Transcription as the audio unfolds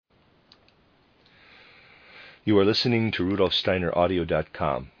You are listening to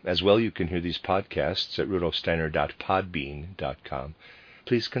RudolfSteinerAudio.com. As well, you can hear these podcasts at RudolfSteiner.podbean.com.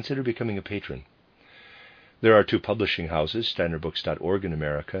 Please consider becoming a patron. There are two publishing houses, SteinerBooks.org in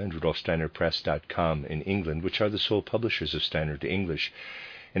America and RudolfSteinerPress.com in England, which are the sole publishers of Steiner to English,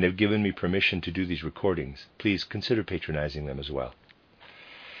 and have given me permission to do these recordings. Please consider patronizing them as well.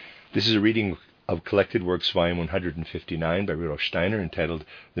 This is a reading of Collected Works, Volume 159 by Rudolf Steiner, entitled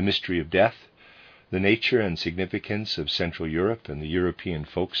The Mystery of Death, The Nature and Significance of Central Europe and the European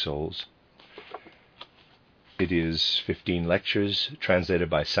Folk Souls. It is 15 lectures, translated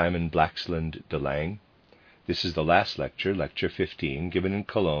by Simon Blaxland de Lange. This is the last lecture, Lecture 15, given in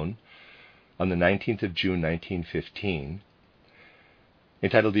Cologne on the 19th of June 1915,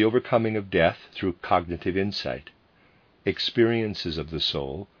 entitled The Overcoming of Death Through Cognitive Insight, Experiences of the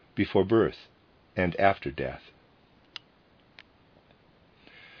Soul Before Birth and After Death.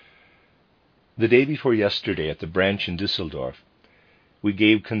 The day before yesterday at the branch in Düsseldorf, we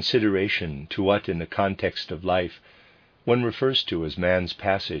gave consideration to what, in the context of life, one refers to as man's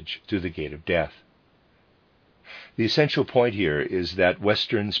passage through the gate of death. The essential point here is that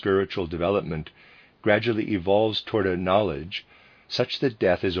Western spiritual development gradually evolves toward a knowledge such that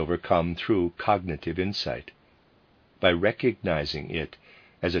death is overcome through cognitive insight, by recognizing it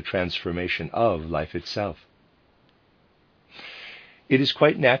as a transformation of life itself. It is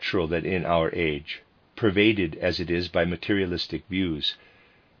quite natural that in our age, pervaded as it is by materialistic views,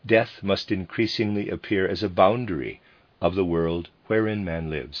 death must increasingly appear as a boundary of the world wherein man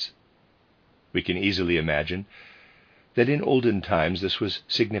lives. We can easily imagine that in olden times this was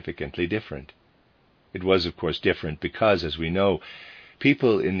significantly different. It was, of course, different because, as we know,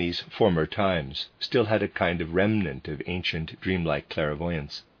 people in these former times still had a kind of remnant of ancient dreamlike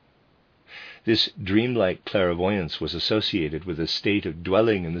clairvoyance. This dreamlike clairvoyance was associated with a state of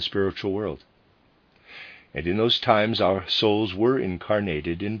dwelling in the spiritual world. And in those times our souls were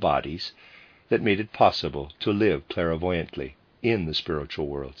incarnated in bodies that made it possible to live clairvoyantly in the spiritual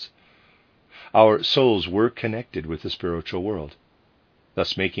worlds. Our souls were connected with the spiritual world,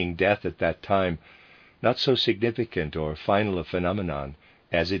 thus making death at that time not so significant or final a phenomenon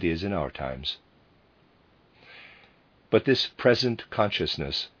as it is in our times. But this present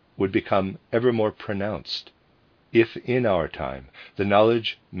consciousness would become ever more pronounced if in our time the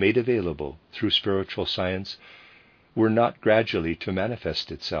knowledge made available through spiritual science were not gradually to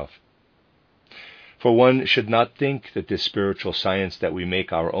manifest itself. For one should not think that this spiritual science that we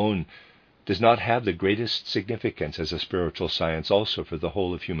make our own does not have the greatest significance as a spiritual science also for the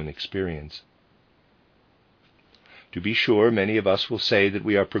whole of human experience. To be sure, many of us will say that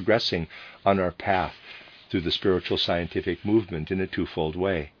we are progressing on our path through the spiritual scientific movement in a twofold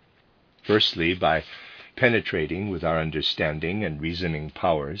way. Firstly, by penetrating with our understanding and reasoning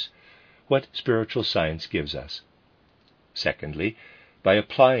powers what spiritual science gives us. Secondly, by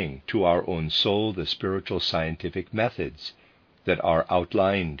applying to our own soul the spiritual scientific methods that are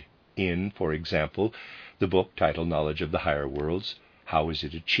outlined in, for example, the book titled Knowledge of the Higher Worlds, How is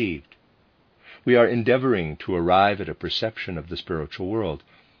it Achieved? We are endeavoring to arrive at a perception of the spiritual world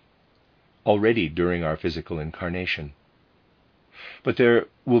already during our physical incarnation. But there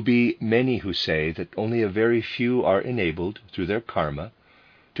will be many who say that only a very few are enabled, through their karma,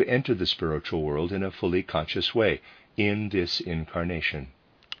 to enter the spiritual world in a fully conscious way in this incarnation.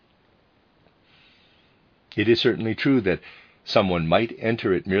 It is certainly true that someone might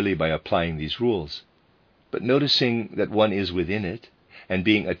enter it merely by applying these rules, but noticing that one is within it and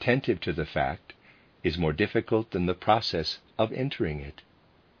being attentive to the fact is more difficult than the process of entering it.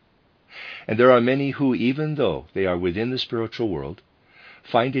 And there are many who, even though they are within the spiritual world,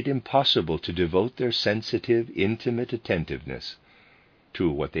 find it impossible to devote their sensitive, intimate attentiveness to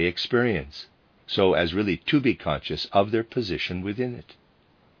what they experience, so as really to be conscious of their position within it.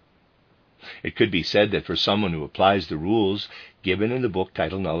 It could be said that for someone who applies the rules given in the book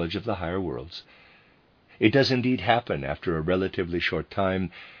titled Knowledge of the Higher Worlds, it does indeed happen after a relatively short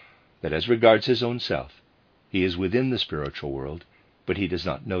time that as regards his own self, he is within the spiritual world, but he does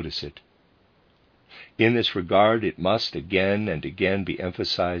not notice it. In this regard, it must again and again be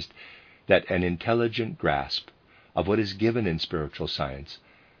emphasized that an intelligent grasp of what is given in spiritual science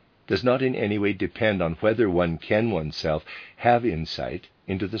does not in any way depend on whether one can oneself have insight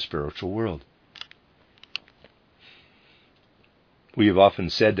into the spiritual world. We have often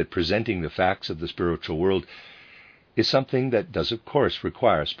said that presenting the facts of the spiritual world is something that does, of course,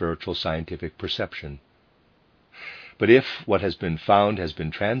 require spiritual scientific perception. But if what has been found has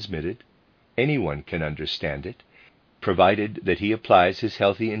been transmitted, anyone can understand it, provided that he applies his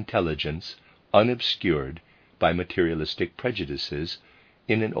healthy intelligence, unobscured by materialistic prejudices,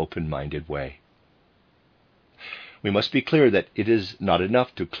 in an open-minded way. We must be clear that it is not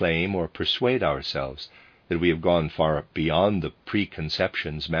enough to claim or persuade ourselves that we have gone far beyond the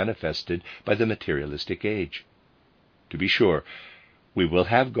preconceptions manifested by the materialistic age. To be sure, we will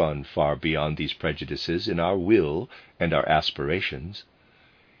have gone far beyond these prejudices in our will and our aspirations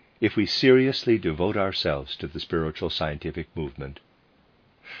if we seriously devote ourselves to the spiritual scientific movement.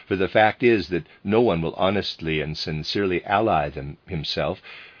 For the fact is that no one will honestly and sincerely ally himself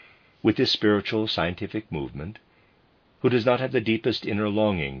with this spiritual scientific movement who does not have the deepest inner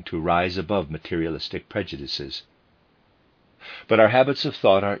longing to rise above materialistic prejudices. But our habits of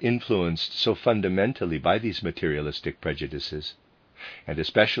thought are influenced so fundamentally by these materialistic prejudices, and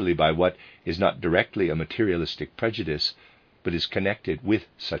especially by what is not directly a materialistic prejudice, but is connected with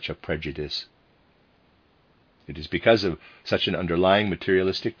such a prejudice. It is because of such an underlying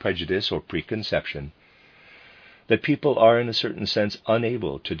materialistic prejudice or preconception that people are, in a certain sense,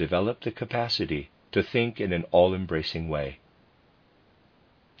 unable to develop the capacity to think in an all-embracing way.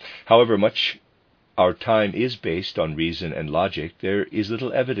 However much our time is based on reason and logic, there is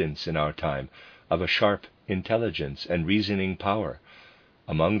little evidence in our time of a sharp intelligence and reasoning power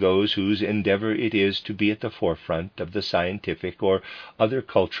among those whose endeavor it is to be at the forefront of the scientific or other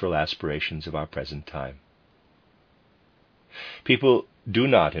cultural aspirations of our present time. People do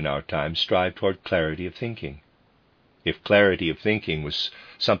not in our time strive toward clarity of thinking. If clarity of thinking was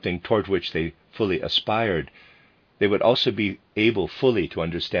something toward which they fully aspired, they would also be able fully to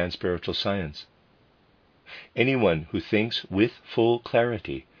understand spiritual science. Anyone who thinks with full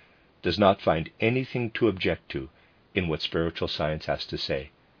clarity does not find anything to object to in what spiritual science has to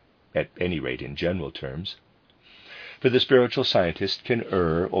say, at any rate in general terms. For the spiritual scientist can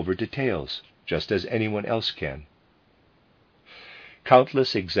err over details, just as anyone else can.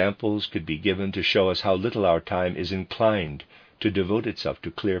 Countless examples could be given to show us how little our time is inclined to devote itself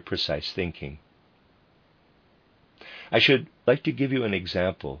to clear, precise thinking. I should like to give you an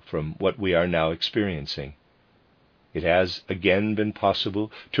example from what we are now experiencing. It has again been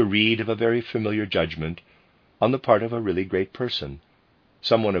possible to read of a very familiar judgment on the part of a really great person,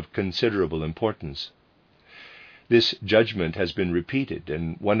 someone of considerable importance. This judgment has been repeated,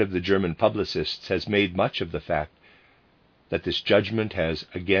 and one of the German publicists has made much of the fact that this judgment has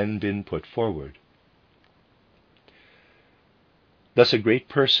again been put forward. Thus, a great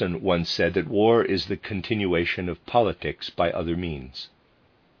person once said that war is the continuation of politics by other means.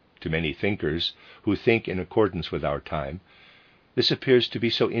 To many thinkers who think in accordance with our time, this appears to be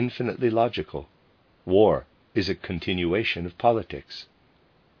so infinitely logical. War is a continuation of politics.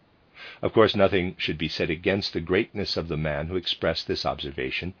 Of course, nothing should be said against the greatness of the man who expressed this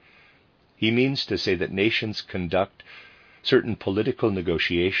observation. He means to say that nations conduct certain political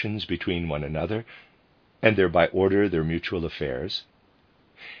negotiations between one another, and thereby order their mutual affairs.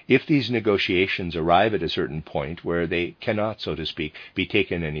 If these negotiations arrive at a certain point where they cannot, so to speak, be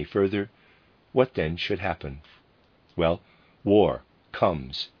taken any further, what then should happen? Well, war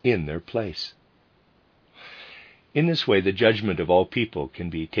comes in their place. In this way, the judgment of all people can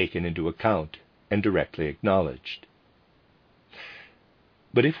be taken into account and directly acknowledged.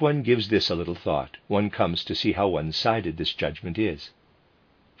 But if one gives this a little thought, one comes to see how one-sided this judgment is.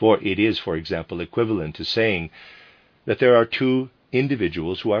 For it is, for example, equivalent to saying that there are two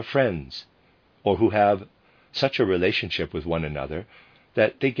individuals who are friends, or who have such a relationship with one another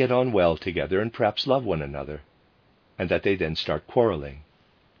that they get on well together and perhaps love one another, and that they then start quarreling.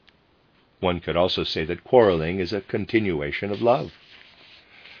 One could also say that quarreling is a continuation of love.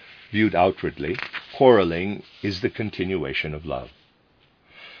 Viewed outwardly, quarreling is the continuation of love.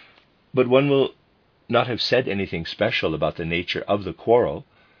 But one will not have said anything special about the nature of the quarrel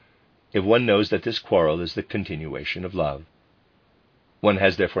if one knows that this quarrel is the continuation of love. One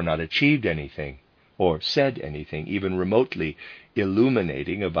has therefore not achieved anything or said anything even remotely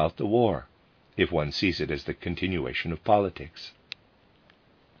illuminating about the war, if one sees it as the continuation of politics.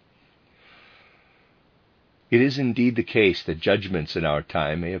 It is indeed the case that judgments in our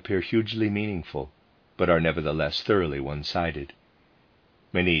time may appear hugely meaningful, but are nevertheless thoroughly one-sided.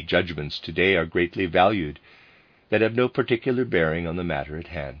 Many judgments today are greatly valued that have no particular bearing on the matter at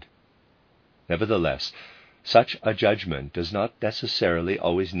hand. Nevertheless, such a judgment does not necessarily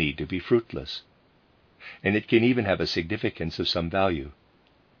always need to be fruitless, and it can even have a significance of some value.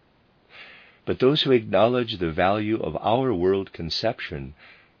 But those who acknowledge the value of our world conception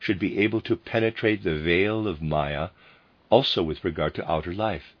should be able to penetrate the veil of Maya also with regard to outer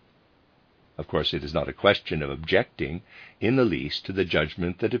life. Of course, it is not a question of objecting in the least to the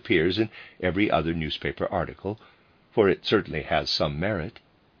judgment that appears in every other newspaper article, for it certainly has some merit.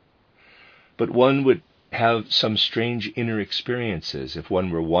 But one would have some strange inner experiences if one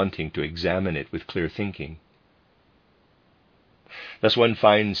were wanting to examine it with clear thinking. Thus one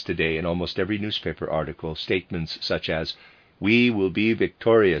finds today in almost every newspaper article statements such as, "We will be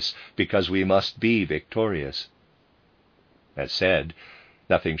victorious because we must be victorious." As said,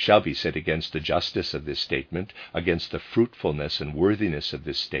 nothing shall be said against the justice of this statement, against the fruitfulness and worthiness of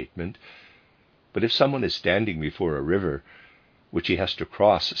this statement. But if someone is standing before a river which he has to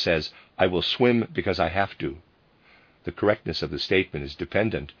cross says, "I will swim because I have to," the correctness of the statement is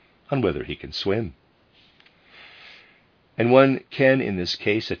dependent on whether he can swim. And one can in this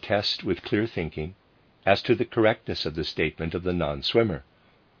case attest with clear thinking as to the correctness of the statement of the non-swimmer.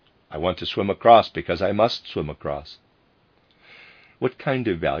 "I want to swim across because I must swim across." What kind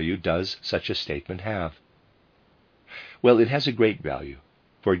of value does such a statement have? Well, it has a great value,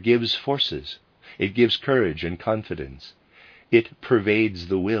 for it gives forces, it gives courage and confidence, it pervades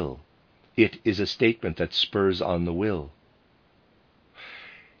the will, it is a statement that spurs on the will.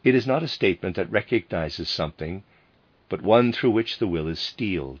 It is not a statement that recognizes something, but one through which the will is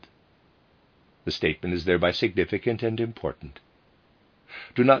steeled. The statement is thereby significant and important.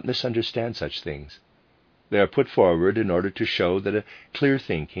 Do not misunderstand such things. They are put forward in order to show that a clear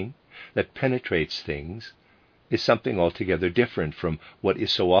thinking that penetrates things is something altogether different from what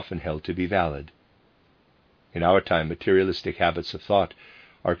is so often held to be valid. In our time, materialistic habits of thought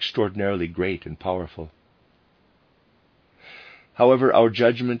are extraordinarily great and powerful. However, our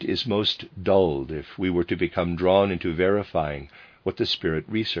judgment is most dulled if we were to become drawn into verifying what the spirit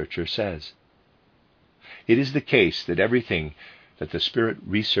researcher says. It is the case that everything that the spirit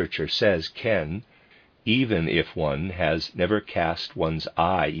researcher says can, even if one has never cast one's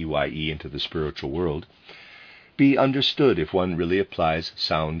eye, EYE, into the spiritual world, be understood if one really applies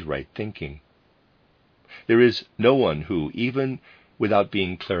sound right thinking. There is no one who, even without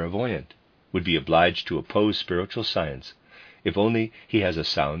being clairvoyant, would be obliged to oppose spiritual science if only he has a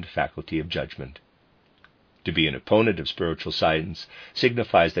sound faculty of judgment. To be an opponent of spiritual science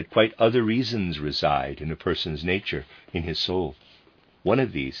signifies that quite other reasons reside in a person's nature, in his soul. One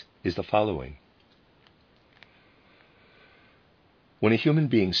of these is the following. When a human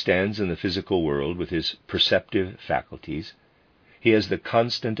being stands in the physical world with his perceptive faculties, he has the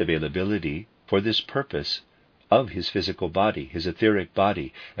constant availability for this purpose of his physical body, his etheric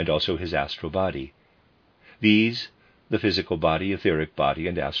body, and also his astral body. These, the physical body, etheric body,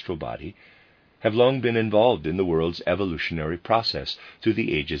 and astral body, have long been involved in the world's evolutionary process through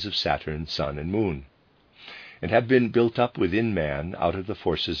the ages of Saturn, Sun, and Moon, and have been built up within man out of the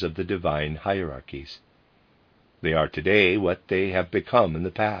forces of the divine hierarchies. They are today what they have become in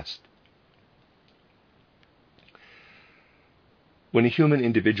the past. When a human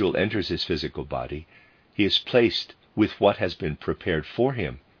individual enters his physical body, he is placed with what has been prepared for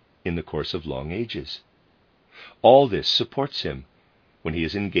him in the course of long ages. All this supports him when he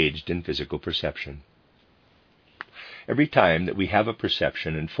is engaged in physical perception. Every time that we have a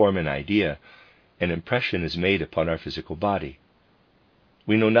perception and form an idea, an impression is made upon our physical body.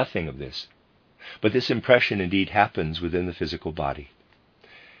 We know nothing of this, but this impression indeed happens within the physical body.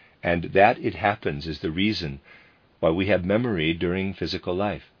 And that it happens is the reason why we have memory during physical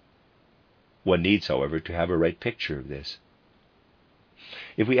life. One needs, however, to have a right picture of this.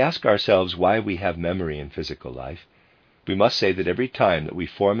 If we ask ourselves why we have memory in physical life, we must say that every time that we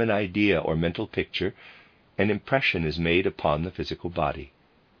form an idea or mental picture, an impression is made upon the physical body.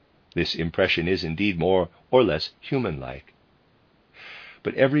 This impression is indeed more or less human-like.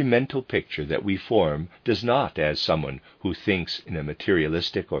 But every mental picture that we form does not, as someone who thinks in a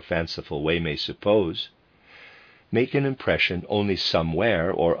materialistic or fanciful way may suppose, make an impression only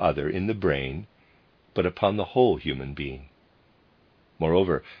somewhere or other in the brain, but upon the whole human being.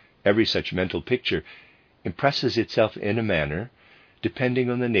 Moreover, every such mental picture impresses itself in a manner depending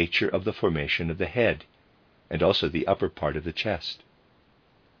on the nature of the formation of the head, and also the upper part of the chest.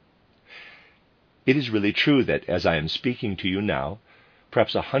 It is really true that as I am speaking to you now,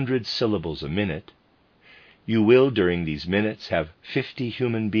 perhaps 100 syllables a minute, you will during these minutes have 50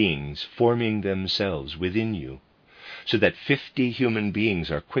 human beings forming themselves within you, so that 50 human beings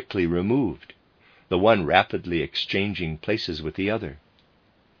are quickly removed, the one rapidly exchanging places with the other.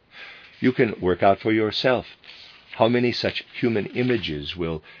 You can work out for yourself how many such human images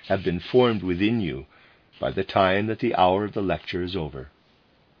will have been formed within you by the time that the hour of the lecture is over.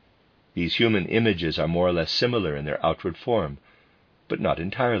 These human images are more or less similar in their outward form, but not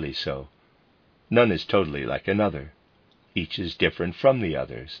entirely so. None is totally like another. Each is different from the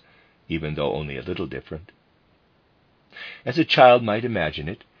others, even though only a little different. As a child might imagine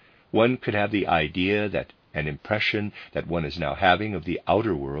it, one could have the idea that an impression that one is now having of the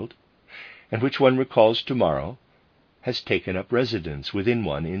outer world, and which one recalls tomorrow, has taken up residence within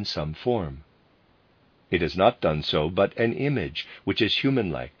one in some form. It has not done so, but an image, which is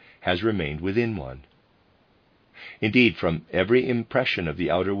human-like, has remained within one. Indeed, from every impression of the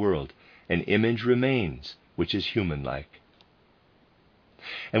outer world, an image remains, which is human-like.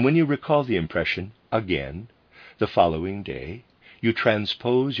 And when you recall the impression again, the following day, you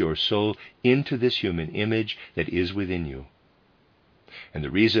transpose your soul into this human image that is within you. And the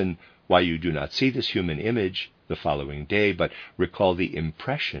reason why you do not see this human image the following day, but recall the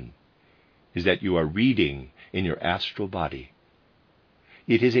impression, is that you are reading in your astral body.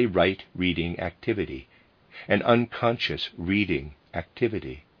 It is a right reading activity, an unconscious reading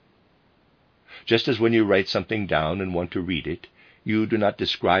activity. Just as when you write something down and want to read it, you do not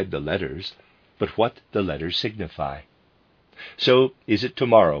describe the letters, but what the letters signify. So is it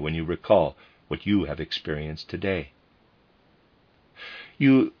tomorrow when you recall what you have experienced today.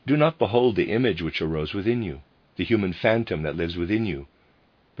 You do not behold the image which arose within you, the human phantom that lives within you,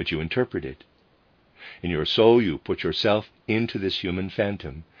 but you interpret it. In your soul you put yourself into this human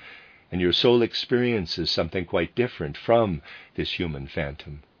phantom, and your soul experiences something quite different from this human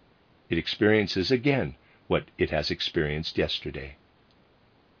phantom. It experiences again what it has experienced yesterday.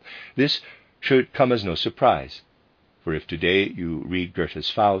 This should come as no surprise, for if today you read Goethe's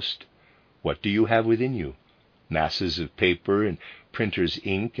Faust, what do you have within you? Masses of paper and printer's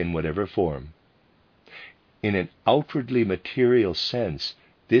ink in whatever form. In an outwardly material sense,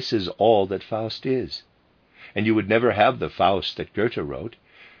 this is all that Faust is. And you would never have the Faust that Goethe wrote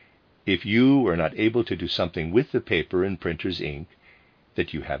if you were not able to do something with the paper and printer's ink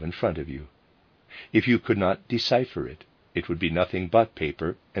that you have in front of you. If you could not decipher it, it would be nothing but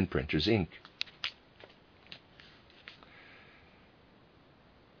paper and printer's ink.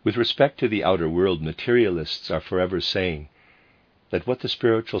 With respect to the outer world, materialists are forever saying that what the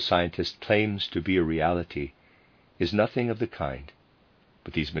spiritual scientist claims to be a reality is nothing of the kind.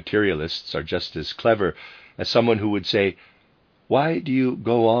 But these materialists are just as clever as someone who would say, "Why do you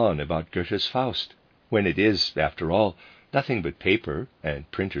go on about Goethe's Faust, when it is, after all, nothing but paper and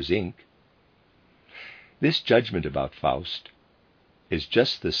printer's ink?" This judgment about Faust is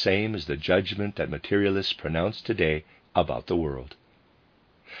just the same as the judgment that materialists pronounce today about the world.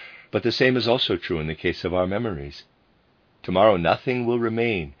 But the same is also true in the case of our memories. Tomorrow nothing will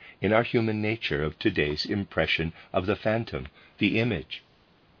remain in our human nature of today's impression of the phantom, the image,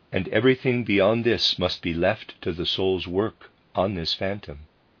 and everything beyond this must be left to the soul's work on this phantom.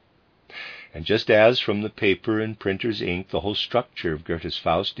 And just as from the paper and printer's ink the whole structure of Goethe's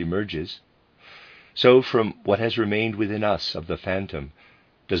Faust emerges, so from what has remained within us of the phantom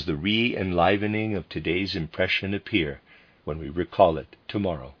does the re-enlivening of today's impression appear when we recall it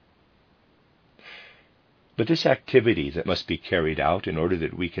tomorrow. But this activity that must be carried out in order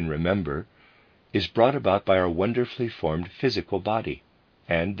that we can remember is brought about by our wonderfully formed physical body,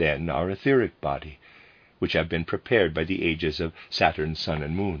 and then our etheric body, which have been prepared by the ages of Saturn, Sun,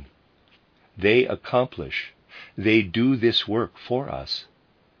 and Moon. They do this work for us.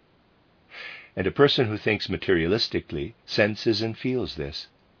 And a person who thinks materialistically senses and feels this.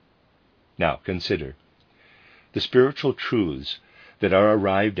 Now consider, the spiritual truths that are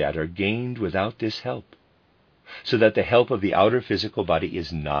arrived at are gained without this help, so that the help of the outer physical body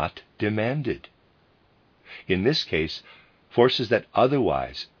is not demanded. In this case, forces that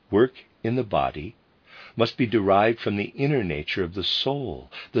otherwise work in the body must be derived from the inner nature of the soul.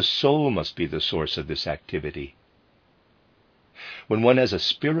 The soul must be the source of this activity. When one has a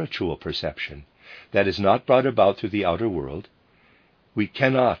spiritual perception that is not brought about through the outer world, we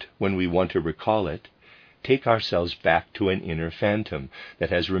cannot, when we want to recall it, take ourselves back to an inner phantom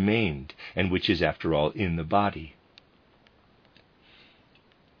that has remained and which is, after all, in the body.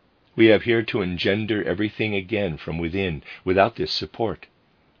 We have here to engender everything again from within, without this support,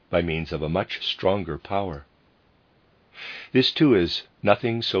 by means of a much stronger power. This, too, is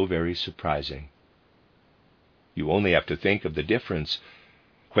nothing so very surprising. You only have to think of the difference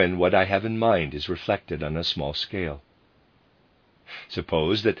when what I have in mind is reflected on a small scale.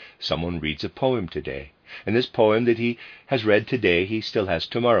 Suppose that someone reads a poem today, and this poem that he has read today he still has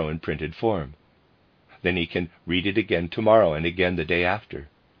tomorrow in printed form. Then he can read it again tomorrow and again the day after.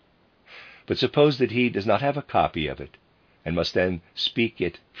 But suppose that he does not have a copy of it, and must then speak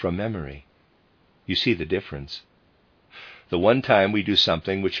it from memory. You see the difference. The one time we do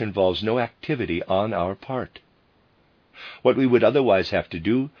something which involves no activity on our part. What we would otherwise have to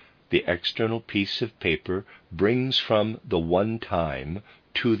do, the external piece of paper brings from the one time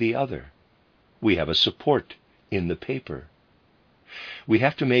to the other. We have a support in the paper. We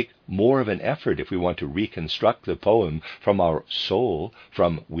have to make more of an effort if we want to reconstruct the poem from our soul,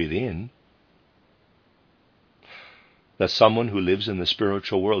 from within. Thus, someone who lives in the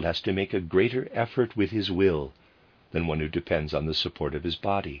spiritual world has to make a greater effort with his will than one who depends on the support of his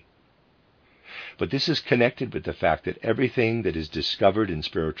body. But this is connected with the fact that everything that is discovered in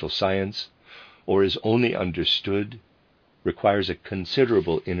spiritual science, or is only understood, requires a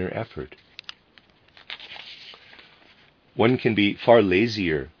considerable inner effort. One can be far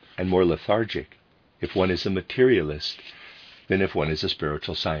lazier and more lethargic if one is a materialist than if one is a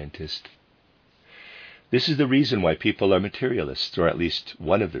spiritual scientist. This is the reason why people are materialists, or at least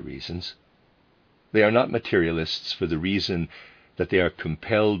one of the reasons. They are not materialists for the reason that they are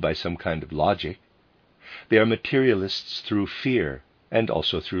compelled by some kind of logic. They are materialists through fear and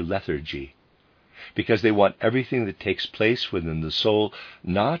also through lethargy, because they want everything that takes place within the soul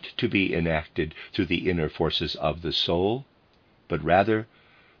not to be enacted through the inner forces of the soul, but rather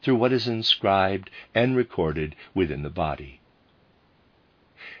through what is inscribed and recorded within the body.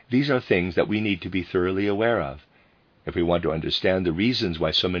 These are things that we need to be thoroughly aware of if we want to understand the reasons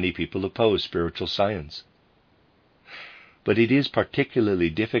why so many people oppose spiritual science. But it is particularly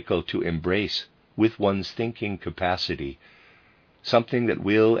difficult to embrace with one's thinking capacity something that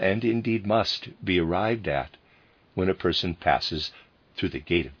will and indeed must be arrived at when a person passes through the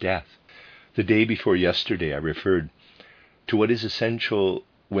gate of death. The day before yesterday I referred to what is essential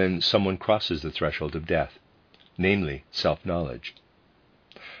when someone crosses the threshold of death, namely self-knowledge.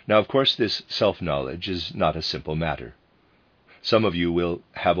 Now, of course, this self-knowledge is not a simple matter. Some of you will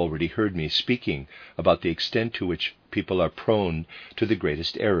have already heard me speaking about the extent to which people are prone to the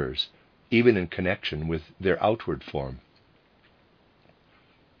greatest errors, even in connection with their outward form.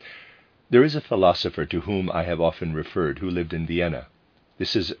 There is a philosopher to whom I have often referred who lived in Vienna.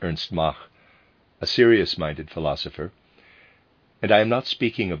 This is Ernst Mach, a serious-minded philosopher, and I am not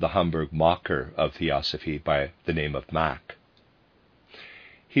speaking of the Hamburg mocker of theosophy by the name of Mach.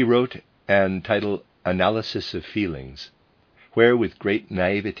 He wrote an titled Analysis of Feelings, where with great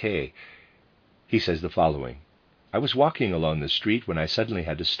naivete he says the following: I was walking along the street when I suddenly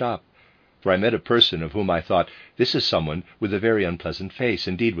had to stop, for I met a person of whom I thought, this is someone with a very unpleasant face,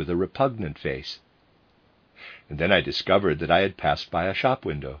 indeed with a repugnant face. And then I discovered that I had passed by a shop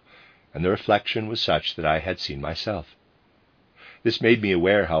window, and the reflection was such that I had seen myself. This made me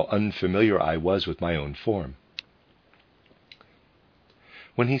aware how unfamiliar I was with my own form.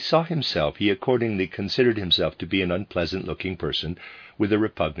 When he saw himself, he accordingly considered himself to be an unpleasant-looking person with a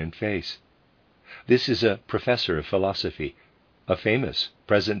repugnant face. This is a professor of philosophy, a famous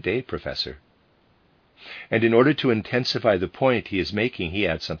present-day professor. And in order to intensify the point he is making, he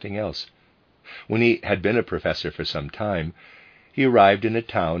adds something else. When he had been a professor for some time, he arrived in a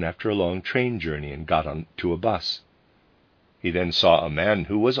town after a long train journey and got onto a bus. He then saw a man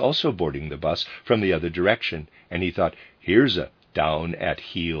who was also boarding the bus from the other direction, and he thought, here's a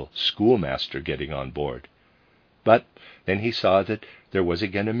down-at-heel schoolmaster getting on board. But then he saw that there was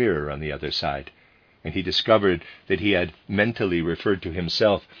again a mirror on the other side, and he discovered that he had mentally referred to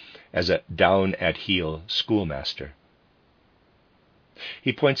himself as a down-at-heel schoolmaster.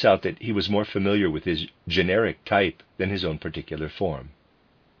 He points out that he was more familiar with his generic type than his own particular form.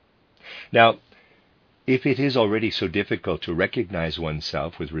 Now, if it is already so difficult to recognize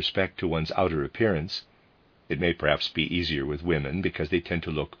oneself with respect to one's outer appearance, it may perhaps be easier with women because they tend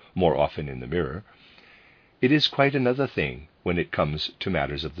to look more often in the mirror. It is quite another thing when it comes to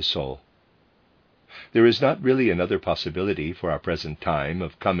matters of the soul. There is not really another possibility for our present time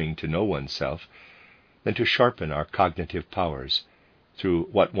of coming to know oneself than to sharpen our cognitive powers through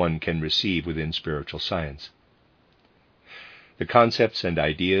what one can receive within spiritual science. The concepts and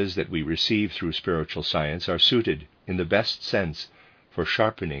ideas that we receive through spiritual science are suited, in the best sense, for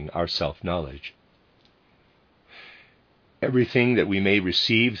sharpening our self-knowledge. Everything that we may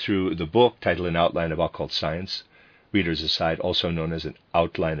receive through the book titled An Outline of Occult Science, Reader's Aside, also known as An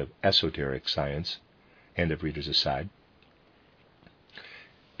Outline of Esoteric Science, end of Reader's Aside,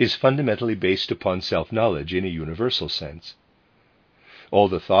 is fundamentally based upon self-knowledge in a universal sense. All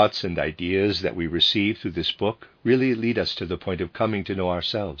the thoughts and ideas that we receive through this book really lead us to the point of coming to know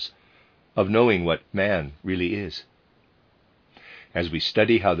ourselves, of knowing what man really is. As we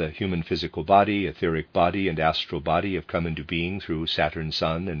study how the human physical body, etheric body, and astral body have come into being through Saturn,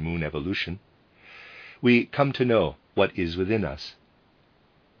 Sun, and Moon evolution, we come to know what is within us.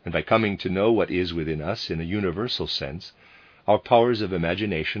 And by coming to know what is within us in a universal sense, our powers of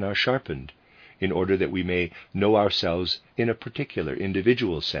imagination are sharpened, in order that we may know ourselves in a particular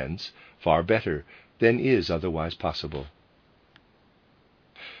individual sense far better than is otherwise possible.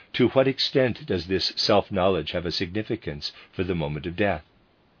 To what extent does this self-knowledge have a significance for the moment of death?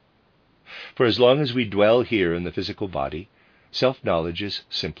 For as long as we dwell here in the physical body, self-knowledge is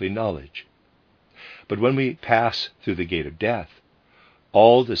simply knowledge. But when we pass through the gate of death,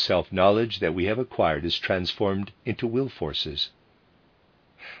 all the self-knowledge that we have acquired is transformed into will forces.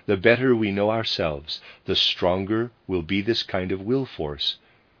 The better we know ourselves, the stronger will be this kind of will force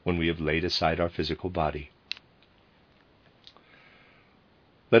when we have laid aside our physical body.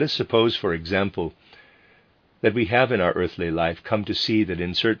 Let us suppose, for example, that we have in our earthly life come to see that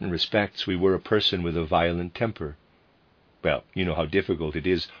in certain respects we were a person with a violent temper. Well, you know how difficult it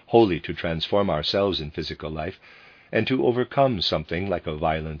is wholly to transform ourselves in physical life and to overcome something like a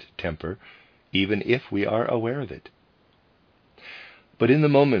violent temper, even if we are aware of it. But in the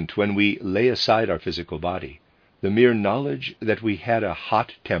moment when we lay aside our physical body, the mere knowledge that we had a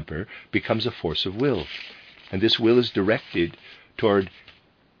hot temper becomes a force of will, and this will is directed toward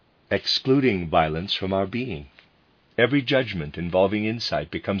excluding violence from our being. Every judgment involving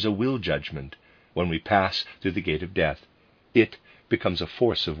insight becomes a will judgment when we pass through the gate of death. It becomes a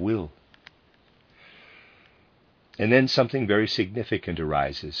force of will. And then something very significant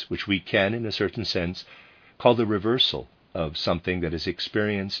arises, which we can, in a certain sense, call the reversal of something that is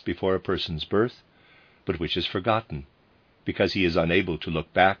experienced before a person's birth, but which is forgotten, because he is unable to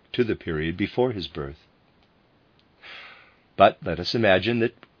look back to the period before his birth. But let us imagine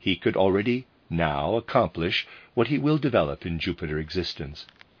that he could already now accomplish what he will develop in Jupiter existence,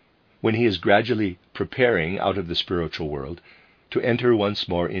 when he is gradually preparing out of the spiritual world to enter once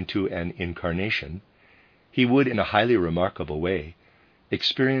more into an incarnation. He would, in a highly remarkable way,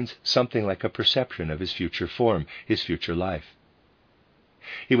 experience something like a perception of his future form, his future life.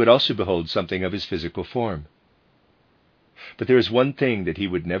 He would also behold something of his physical form. But there is one thing that he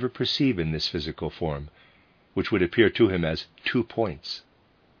would never perceive in this physical form, which would appear to him as 2 points.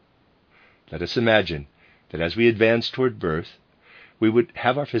 Let us imagine that as we advance toward birth, we would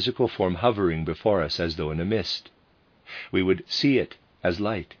have our physical form hovering before us as though in a mist. We would see it as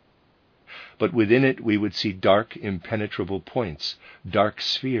light. But within it we would see dark, impenetrable points, dark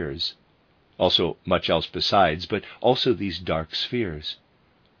spheres, also much else besides, but also these dark spheres.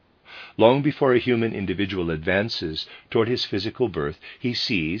 Long before a human individual advances toward his physical birth, he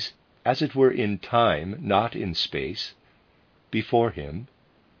sees, as it were in time, not in space, before him,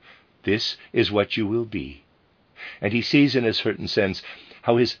 this is what you will be. And he sees in a certain sense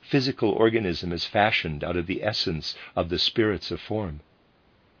how his physical organism is fashioned out of the essence of the spirits of form.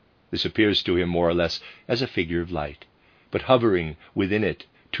 This appears to him more or less as a figure of light, but hovering within it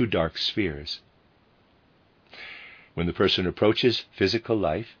 2 dark spheres. When the person approaches physical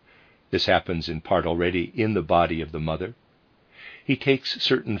life, this happens in part already in the body of the mother. He takes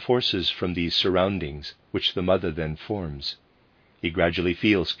certain forces from these surroundings, which the mother then forms. He gradually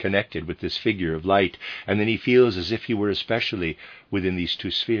feels connected with this figure of light, and then he feels as if he were especially within these 2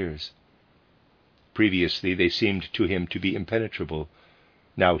 spheres. Previously they seemed to him to be impenetrable.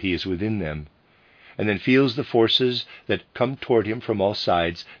 Now he is within them, and then feels the forces that come toward him from all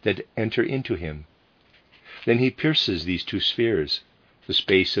sides, that enter into him. Then he pierces these 2 spheres, the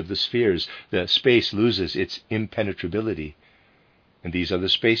space of the spheres. The space loses its impenetrability, and these are the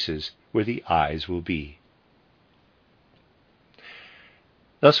spaces where the eyes will be.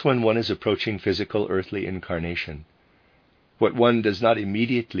 Thus, when one is approaching physical earthly incarnation, what one does not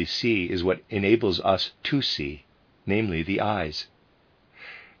immediately see is what enables us to see, namely the eyes.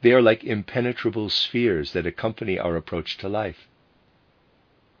 They are like impenetrable spheres that accompany our approach to life.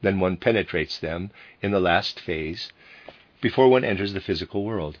 Then one penetrates them in the last phase, before one enters the physical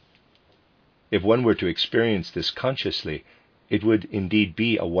world. If one were to experience this consciously, it would indeed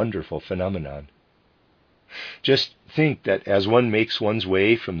be a wonderful phenomenon. Just think that as one makes one's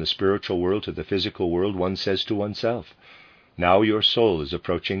way from the spiritual world to the physical world, one says to oneself, now your soul is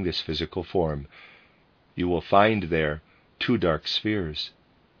approaching this physical form. You will find there 2 dark spheres.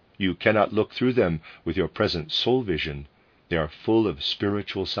 You cannot look through them with your present soul vision. They are full of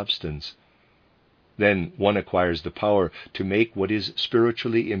spiritual substance. Then one acquires the power to make what is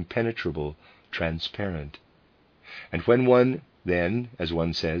spiritually impenetrable transparent. And when one then, as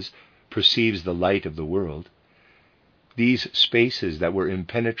one says, perceives the light of the world, these spaces that were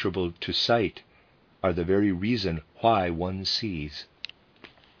impenetrable to sight are the very reason why one sees.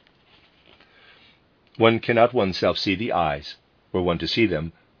 One cannot oneself see the eyes. Were one to see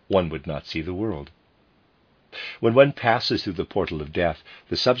them, one would not see the world. When one passes through the portal of death,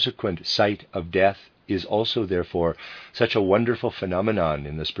 the subsequent sight of death is also, therefore, such a wonderful phenomenon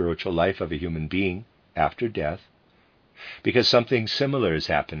in the spiritual life of a human being after death, because something similar is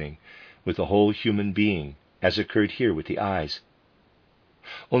happening with the whole human being, as occurred here with the eyes.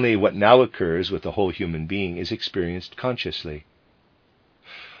 Only what now occurs with the whole human being is experienced consciously.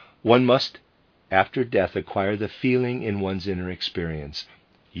 One must, after death, acquire the feeling in one's inner experience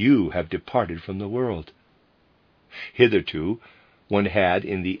You have departed from the world. Hitherto, one had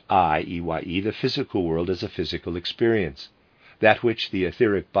in the I, EYE, the physical world as a physical experience, that which the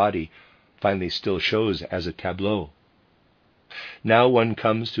etheric body finally still shows as a tableau. Now one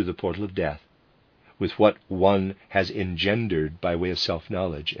comes through the portal of death with what one has engendered by way of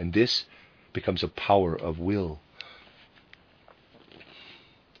self-knowledge, and this becomes a power of will.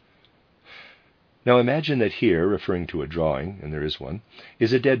 Now imagine that here, referring to a drawing, and there is one,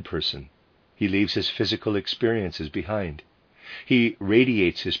 is a dead person. He leaves his physical experiences behind. He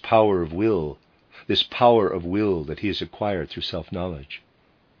radiates his power of will, this power of will that he has acquired through self-knowledge.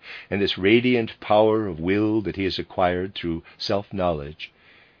 And this radiant power of will that he has acquired through self-knowledge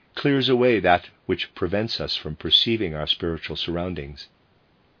clears away that which prevents us from perceiving our spiritual surroundings.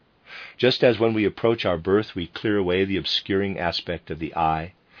 Just as when we approach our birth we clear away the obscuring aspect of the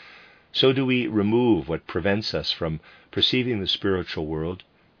I, so do we remove what prevents us from perceiving the spiritual world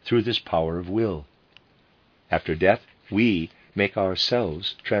through this power of will. After death, we make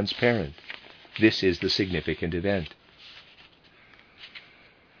ourselves transparent. This is the significant event.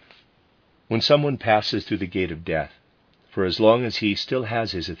 When someone passes through the gate of death, for as long as he still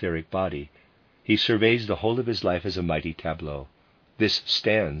has his etheric body, he surveys the whole of his life as a mighty tableau. This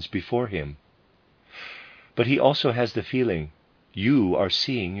stands before him. But he also has the feeling, you are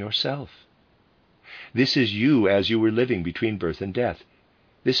seeing yourself. This is you as you were living between birth and death.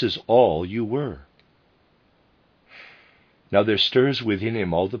 This is all you were. Now there stirs within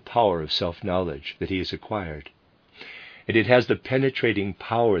him all the power of self-knowledge that he has acquired. And it has the penetrating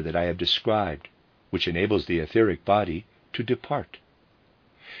power that I have described, which enables the etheric body to depart.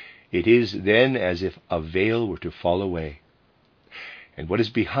 It is then as if a veil were to fall away, and what is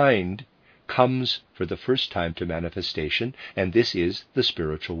behind comes for the first time to manifestation, and this is the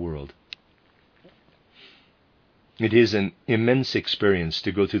spiritual world. It is an immense experience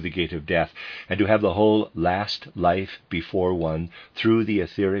to go through the gate of death and to have the whole last life before one through the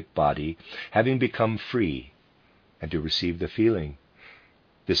etheric body, having become free, and to receive the feeling.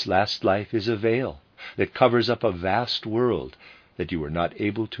 This last life is a veil that covers up a vast world that you were not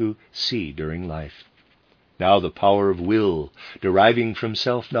able to see during life. Now the power of will, deriving from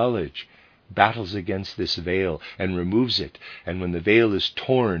self-knowledge, battles against this veil and removes it, and when the veil is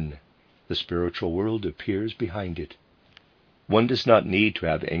torn, the spiritual world appears behind it. One does not need to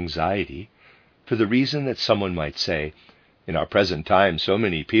have anxiety, for the reason that someone might say, in our present time so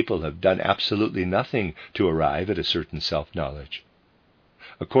many people have done absolutely nothing to arrive at a certain self-knowledge.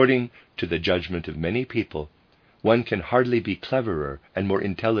 According to the judgment of many people, one can hardly be cleverer and more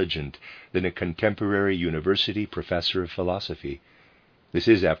intelligent than a contemporary university professor of philosophy. This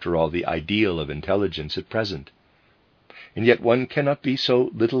is, after all, the ideal of intelligence at present. And yet one cannot be so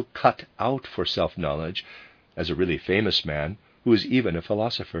little cut out for self-knowledge as a really famous man who is even a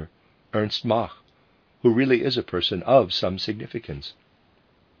philosopher, Ernst Mach, who really is a person of some significance.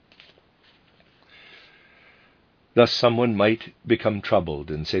 Thus someone might become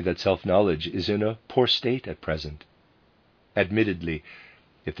troubled and say that self-knowledge is in a poor state at present. Admittedly,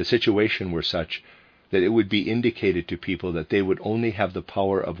 if the situation were such that it would be indicated to people that they would only have the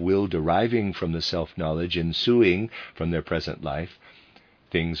power of will deriving from the self-knowledge ensuing from their present life,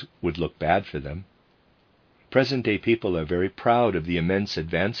 things would look bad for them. Present-day people are very proud of the immense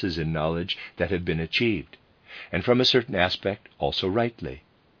advances in knowledge that have been achieved, and from a certain aspect also rightly.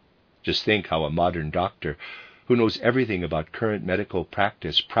 Just think how a modern doctor who knows everything about current medical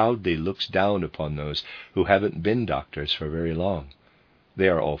practice proudly looks down upon those who haven't been doctors for very long. They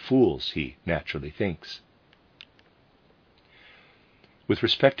are all fools, he naturally thinks. With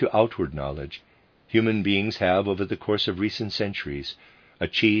respect to outward knowledge, human beings have, over the course of recent centuries,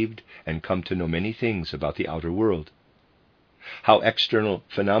 achieved and come to know many things about the outer world, how external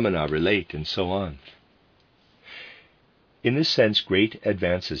phenomena relate, and so on. In this sense, great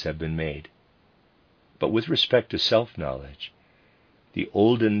advances have been made. But with respect to self-knowledge, the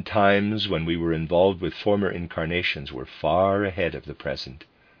olden times when we were involved with former incarnations were far ahead of the present.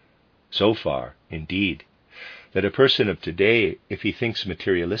 So far, indeed, that a person of today, if he thinks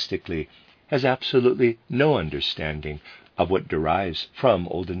materialistically, has absolutely no understanding of what derives from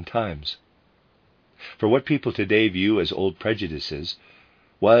olden times. For what people today view as old prejudices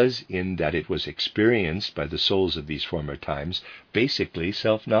was, in that it was experienced by the souls of these former times, basically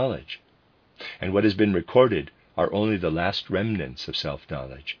self-knowledge. And what has been recorded are only the last remnants of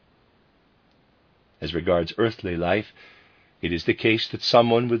self-knowledge. As regards earthly life, it is the case that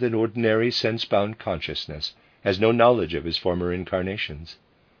someone with an ordinary sense-bound consciousness has no knowledge of his former incarnations.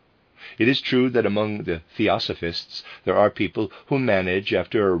 It is true that among the theosophists there are people who manage,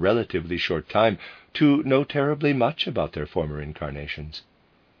 after a relatively short time, to know terribly much about their former incarnations.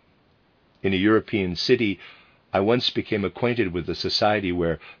 In a European city, I once became acquainted with a society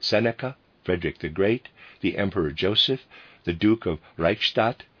where Seneca, Frederick the Great, the Emperor Joseph, the Duke of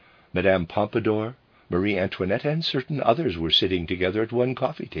Reichstadt, Madame Pompadour, Marie Antoinette, and certain others were sitting together at one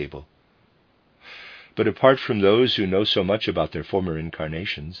coffee table. But apart from those who know so much about their former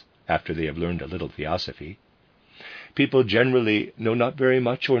incarnations, after they have learned a little theosophy, people generally know not very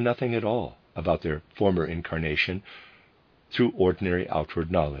much or nothing at all about their former incarnation through ordinary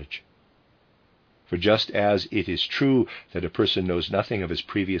outward knowledge. For just as it is true that a person knows nothing of his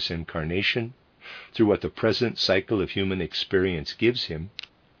previous incarnation through what the present cycle of human experience gives him,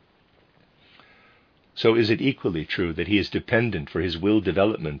 so is it equally true that he is dependent for his will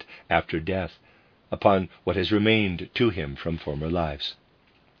development after death upon what has remained to him from former lives.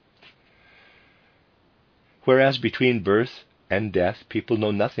 Whereas between birth and death people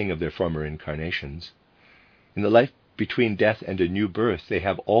know nothing of their former incarnations, in the life between death and a new birth they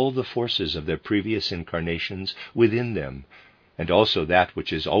have all the forces of their previous incarnations within them, and also that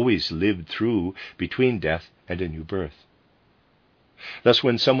which is always lived through between death and a new birth. Thus,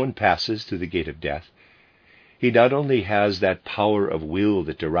 when someone passes through the gate of death, he not only has that power of will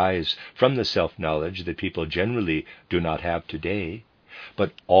that derives from the self-knowledge that people generally do not have today,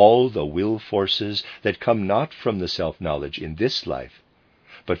 but all the will forces that come not from the self-knowledge in this life,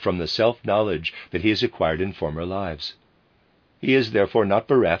 but from the self-knowledge that he has acquired in former lives. He is therefore not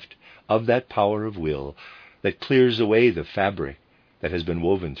bereft of that power of will that clears away the fabric that has been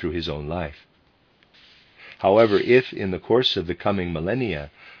woven through his own life. However, if in the course of the coming millennia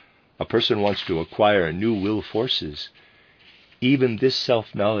a person wants to acquire new will forces, even this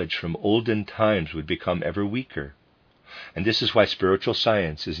self-knowledge from olden times would become ever weaker. And this is why spiritual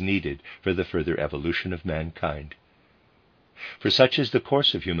science is needed for the further evolution of mankind. For such is the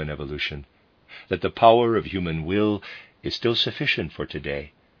course of human evolution, that the power of human will is still sufficient for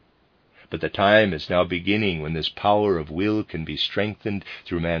today. But the time is now beginning when this power of will can be strengthened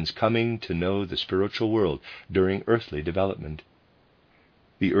through man's coming to know the spiritual world during earthly development.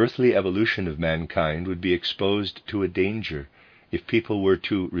 The earthly evolution of mankind would be exposed to a danger if people were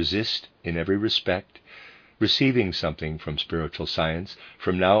to resist in every respect receiving something from spiritual science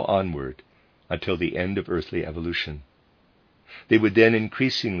from now onward until the end of earthly evolution. They would then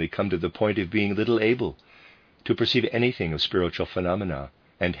increasingly come to the point of being little able to perceive anything of spiritual phenomena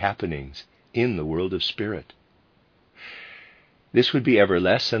and happenings in the world of spirit. This would be ever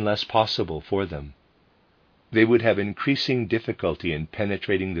less and less possible for them. They would have increasing difficulty in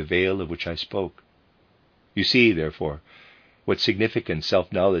penetrating the veil of which I spoke. You see, therefore, what significance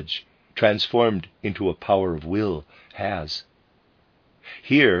self-knowledge transformed into a power of will has.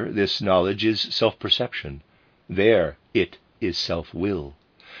 Here, this knowledge is self-perception. There, it is self-will,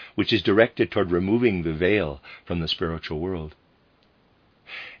 which is directed toward removing the veil from the spiritual world.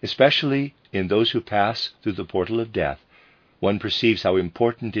 Especially in those who pass through the portal of death, one perceives how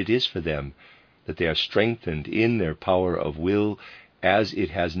important it is for them that they are strengthened in their power of will as it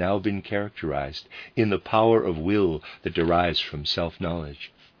has now been characterized, in the power of will that derives from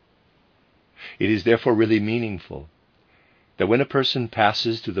self-knowledge. It is therefore really meaningful that when a person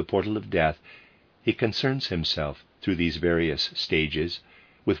passes through the portal of death, he concerns himself through these various stages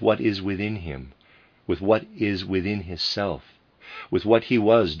with what is within him, with what is within his self, with what he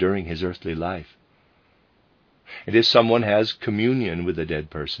was during his earthly life. And if someone has communion with a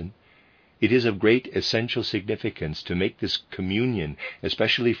dead person, it is of great essential significance to make this communion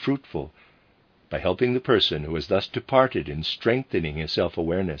especially fruitful by helping the person who has thus departed in strengthening his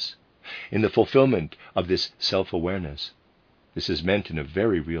self-awareness. In the fulfillment of this self-awareness, this is meant in a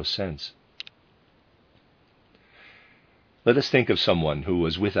very real sense. Let us think of someone who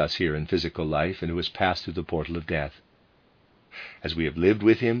was with us here in physical life and who has passed through the portal of death. As we have lived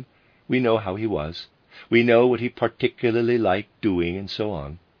with him, we know how he was. We know what he particularly liked doing and so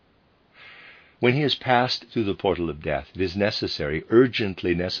on. When he has passed through the portal of death, it is necessary,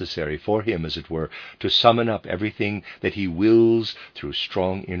 urgently necessary for him, as it were, to summon up everything that he wills through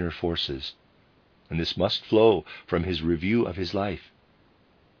strong inner forces. And this must flow from his review of his life.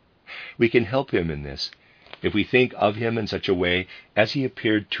 We can help him in this if we think of him in such a way as he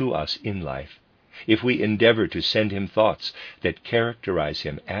appeared to us in life, if we endeavor to send him thoughts that characterize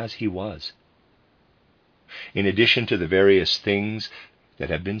him as he was. In addition to the various things that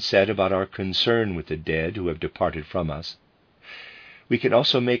have been said about our concern with the dead who have departed from us, we can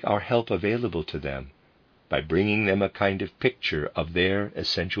also make our help available to them by bringing them a kind of picture of their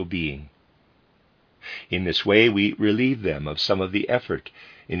essential being. In this way we relieve them of some of the effort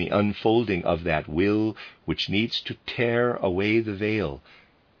in the unfolding of that will which needs to tear away the veil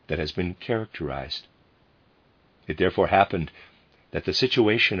that has been characterized. It therefore happened that the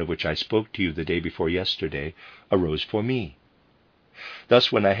situation of which I spoke to you the day before yesterday arose for me.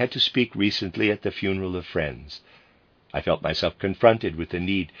 Thus, when I had to speak recently at the funeral of friends, I felt myself confronted with the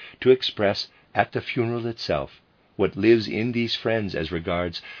need to express at the funeral itself what lives in these friends as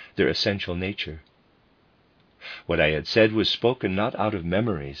regards their essential nature. What I had said was spoken not out of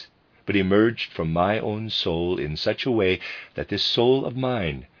memories, but emerged from my own soul in such a way that this soul of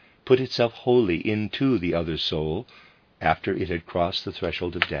mine put itself wholly into the other soul after it had crossed the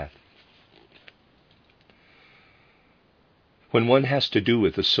threshold of death. When one has to do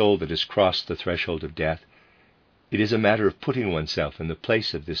with a soul that has crossed the threshold of death, it is a matter of putting oneself in the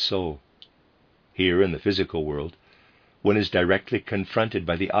place of this soul. Here in the physical world, one is directly confronted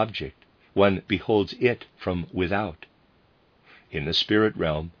by the object. One beholds it from without. In the spirit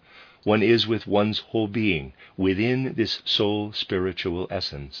realm, one is with one's whole being within this soul spiritual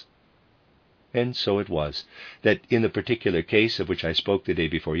essence. And so it was that in the particular case of which I spoke the day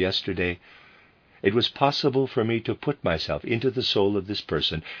before yesterday, it was possible for me to put myself into the soul of this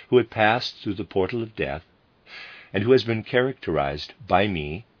person who had passed through the portal of death, and who has been characterized by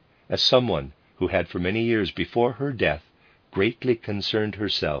me as someone who had for many years before her death greatly concerned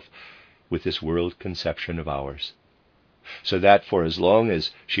herself with this world conception of ours, so that for as long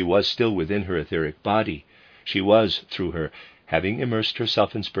as she was still within her etheric body, she was, through her having immersed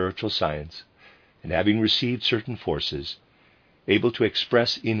herself in spiritual science, and having received certain forces, able to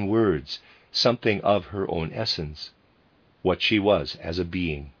express in words something of her own essence, what she was as a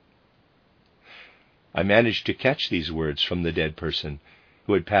being. I managed to catch these words from the dead person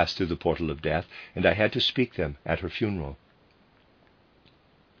who had passed through the portal of death, and I had to speak them at her funeral.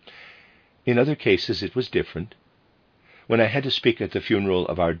 In other cases it was different. When I had to speak at the funeral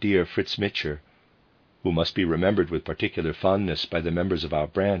of our dear Fritz Mitscher, who must be remembered with particular fondness by the members of our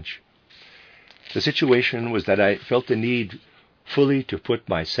branch, the situation was that I felt the need fully to put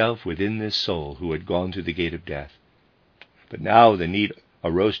myself within this soul who had gone through the gate of death. But now the need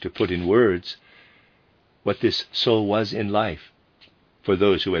arose to put in words what this soul was in life, for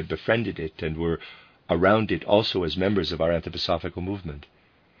those who had befriended it and were around it also as members of our anthroposophical movement,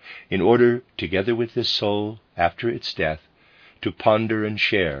 in order, together with this soul, after its death, to ponder and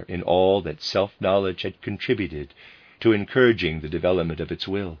share in all that self-knowledge had contributed to encouraging the development of its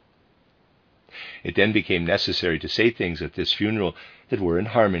will. It then became necessary to say things at this funeral that were in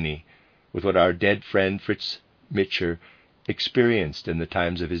harmony with what our dead friend Fritz Mitscher experienced in the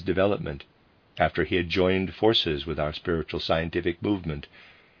times of his development, after he had joined forces with our spiritual scientific movement,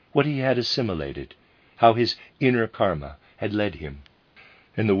 what he had assimilated, how his inner karma had led him.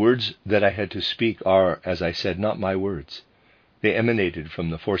 And the words that I had to speak are, as I said, not my words. They emanated from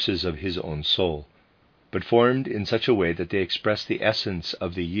the forces of his own soul, but formed in such a way that they express the essence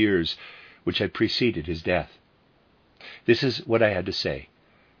of the years which had preceded his death. This is what I had to say.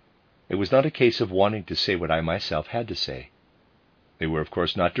 It was not a case of wanting to say what I myself had to say. They were, of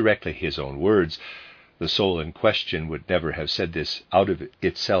course, not directly his own words. The soul in question would never have said this out of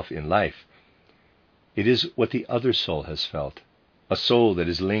itself in life. It is what the other soul has felt, a soul that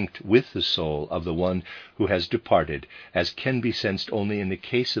is linked with the soul of the one who has departed, as can be sensed only in the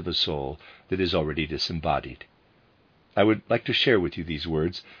case of a soul that is already disembodied. I would like to share with you these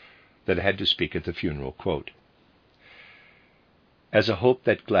words that I had to speak at the funeral. Quote, "As a hope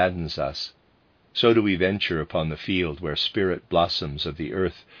that gladdens us, so do we venture upon the field where spirit blossoms of the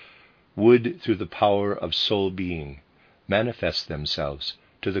earth would, through the power of soul being, manifest themselves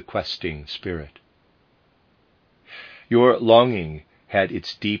to the questing spirit. Your longing had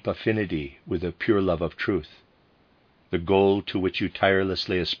its deep affinity with the pure love of truth. The goal to which you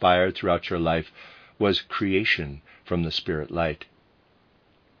tirelessly aspired throughout your life was creation from the spirit light.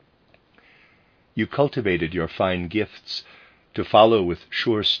 You cultivated your fine gifts to follow with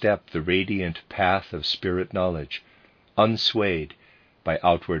sure step the radiant path of spirit knowledge, unswayed by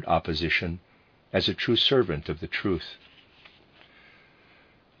outward opposition, as a true servant of the truth.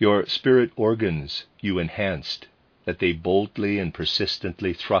 Your spirit organs you enhanced, that they boldly and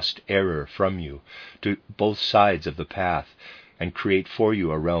persistently thrust error from you to both sides of the path and create for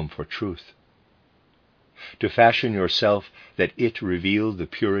you a realm for truth. To fashion yourself that it revealed the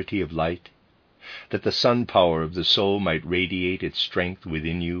purity of light, that the sun power of the soul might radiate its strength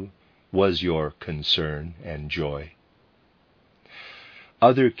within you, was your concern and joy.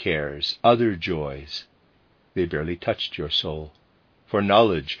 Other cares, other joys, they barely touched your soul, for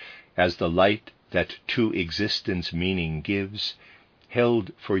knowledge, as the light that to existence meaning gives,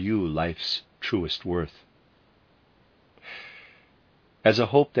 held for you life's truest worth. As a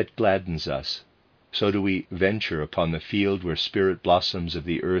hope that gladdens us, so do we venture upon the field where spirit blossoms of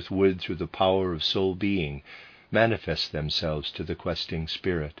the earth would, through the power of soul being, manifest themselves to the questing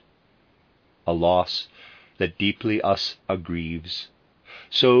spirit. A loss that deeply us aggrieves,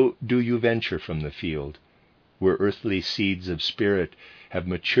 so do you venture from the field, where earthly seeds of spirit have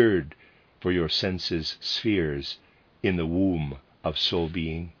matured for your senses' spheres in the womb of soul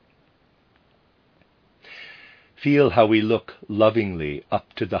being. Feel how we look lovingly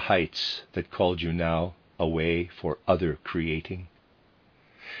up to the heights that called you now away for other creating.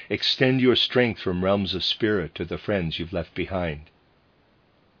 Extend your strength from realms of spirit to the friends you've left behind.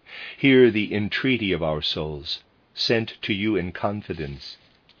 Hear the entreaty of our souls, sent to you in confidence.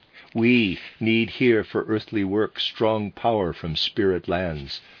 We need here for earthly work strong power from spirit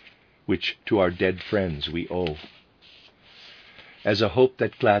lands, which to our dead friends we owe. As a hope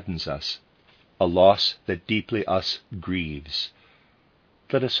that gladdens us, a loss that deeply us grieves,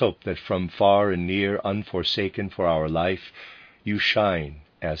 let us hope that from far and near, unforsaken for our life, you shine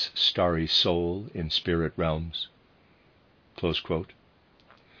as starry soul in spirit realms. Close quote.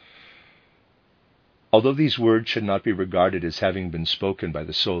 Although these words should not be regarded as having been spoken by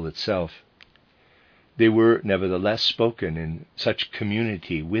the soul itself, they were nevertheless spoken in such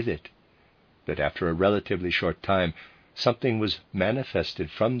community with it that after a relatively short time something was manifested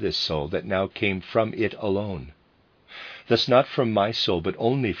from this soul that now came from it alone. Thus not from my soul, but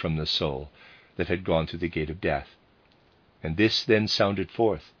only from the soul that had gone through the gate of death. And this then sounded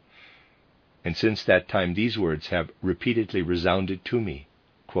forth. And since that time these words have repeatedly resounded to me,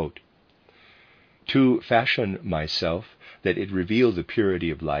 quote, "To fashion myself, that it reveal the purity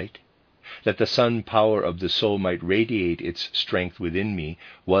of light, that the sun power of the soul might radiate its strength within me,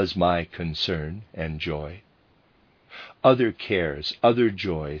 was my concern and joy. Other cares, other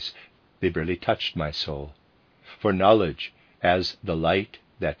joys, they barely touched my soul, for knowledge, as the light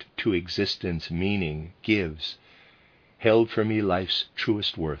that to existence meaning gives, held for me life's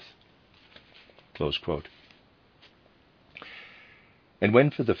truest worth." Close quote. And when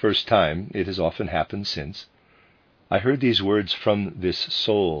for the first time, it has often happened since, I heard these words from this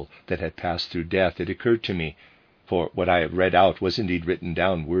soul that had passed through death, it occurred to me, for what I have read out was indeed written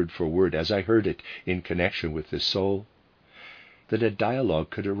down word for word as I heard it in connection with this soul, that a dialogue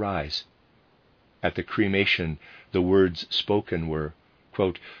could arise. At the cremation, the words spoken were,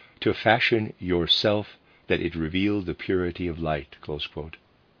 quote, "To fashion yourself, that it reveal the purity of light." Close quote.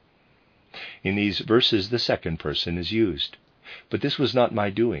 In these verses, the second person is used, but this was not my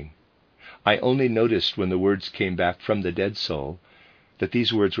doing. I only noticed when the words came back from the dead soul that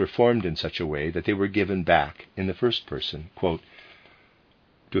these words were formed in such a way that they were given back in the first person, quote,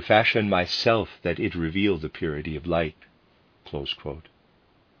 "To fashion myself, that it reveal the purity of light." Close quote.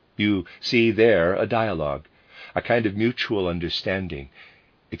 You see there a dialogue, a kind of mutual understanding,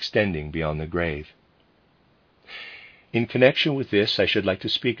 extending beyond the grave. In connection with this, I should like to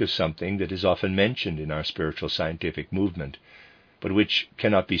speak of something that is often mentioned in our spiritual scientific movement, but which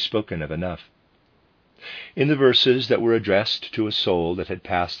cannot be spoken of enough. In the verses that were addressed to a soul that had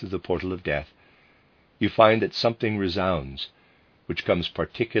passed through the portal of death, you find that something resounds, which comes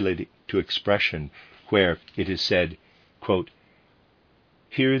particularly to expression where it is said, quote,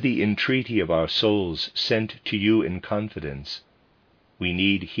 "Hear the entreaty of our souls sent to you in confidence. We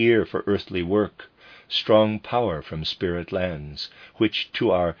need here for earthly work strong power from spirit lands, which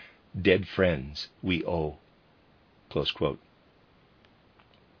to our dead friends we owe." Close quote.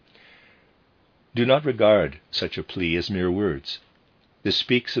 Do not regard such a plea as mere words. This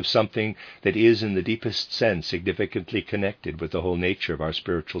speaks of something that is in the deepest sense significantly connected with the whole nature of our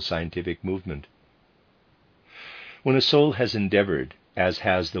spiritual scientific movement. When a soul has endeavored, as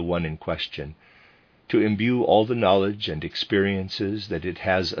has the one in question, to imbue all the knowledge and experiences that it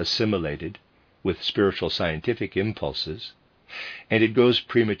has assimilated with spiritual scientific impulses, and it goes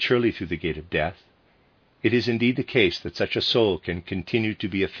prematurely through the gate of death, it is indeed the case that such a soul can continue to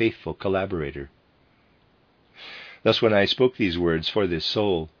be a faithful collaborator. Thus, when I spoke these words for this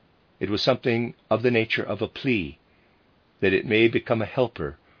soul, it was something of the nature of a plea, that it may become a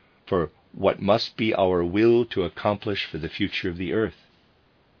helper for what must be our will to accomplish for the future of the earth.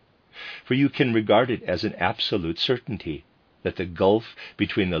 For you can regard it as an absolute certainty that the gulf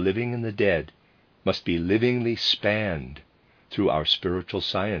between the living and the dead must be livingly spanned through our spiritual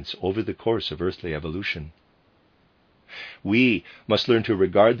science over the course of earthly evolution. We must learn to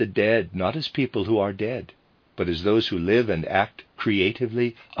regard the dead not as people who are dead, but as those who live and act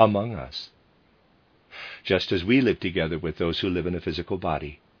creatively among us, just as we live together with those who live in a physical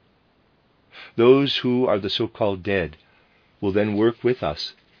body. Those who are the so-called dead will then work with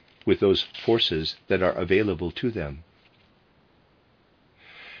us, with those forces that are available to them.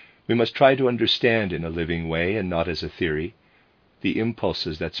 We must try to understand in a living way, and not as a theory, the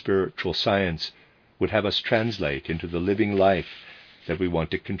impulses that spiritual science would have us translate into the living life that we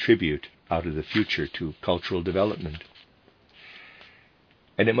want to contribute out of the future to cultural development.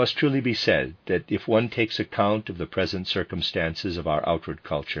 And it must truly be said that if one takes account of the present circumstances of our outward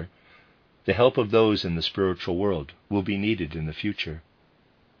culture, the help of those in the spiritual world will be needed in the future.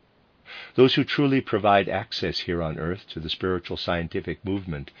 Those who truly provide access here on earth to the spiritual scientific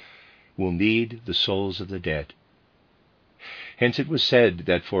movement will need the souls of the dead. Hence it was said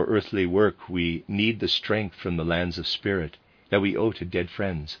that for earthly work we need the strength from the lands of spirit that we owe to dead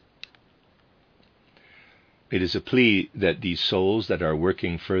friends. It is a plea that these souls that are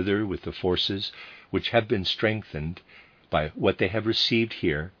working further with the forces which have been strengthened by what they have received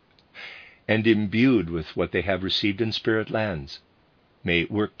here and imbued with what they have received in spirit lands may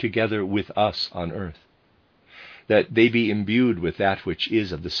work together with us on earth, that they be imbued with that which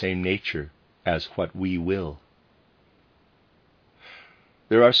is of the same nature as what we will.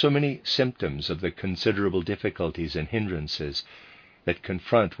 There are so many symptoms of the considerable difficulties and hindrances that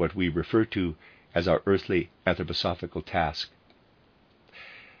confront what we refer to as our earthly anthroposophical task.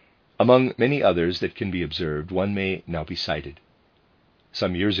 Among many others that can be observed, one may now be cited.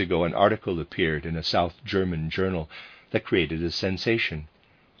 Some years ago, an article appeared in a South German journal that created a sensation,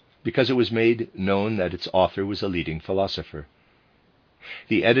 because it was made known that its author was a leading philosopher.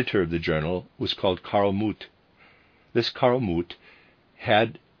 The editor of the journal was called Karl Muth. This Karl Muth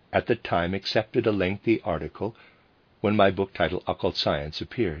had at the time accepted a lengthy article when my book titled Occult Science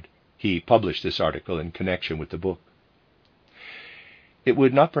appeared. He published this article in connection with the book. It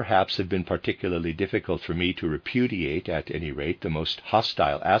would not perhaps have been particularly difficult for me to repudiate, at any rate, the most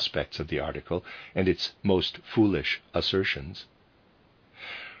hostile aspects of the article and its most foolish assertions.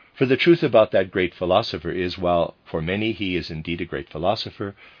 For the truth about that great philosopher is, while for many he is indeed a great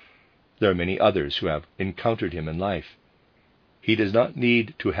philosopher, there are many others who have encountered him in life. He does not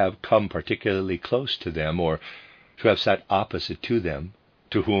need to have come particularly close to them or to have sat opposite to them,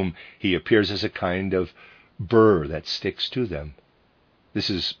 to whom he appears as a kind of burr that sticks to them. This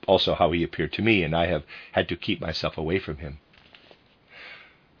is also how he appeared to me, and I have had to keep myself away from him.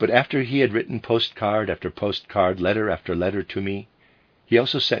 But after he had written postcard after postcard, letter after letter to me, he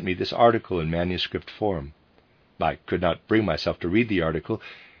also sent me this article in manuscript form. I could not bring myself to read the article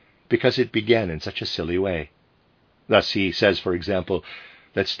because it began in such a silly way. Thus he says, for example,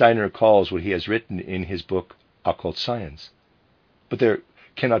 that Steiner calls what he has written in his book Occult Science. But there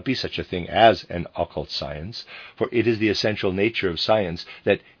cannot be such a thing as an occult science, for it is the essential nature of science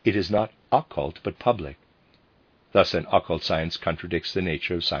that it is not occult but public. Thus an occult science contradicts the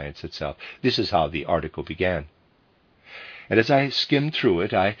nature of science itself. This is how the article began. And as I skimmed through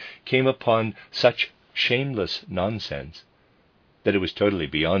it, I came upon such shameless nonsense that it was totally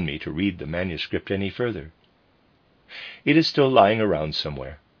beyond me to read the manuscript any further. It is still lying around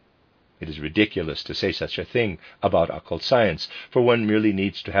somewhere. It is ridiculous to say such a thing about occult science, for one merely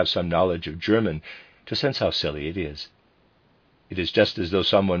needs to have some knowledge of German to sense how silly it is. It is just as though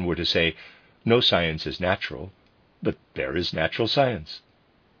someone were to say, no science is natural, but there is natural science.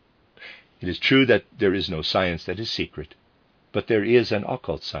 It is true that there is no science that is secret, but there is an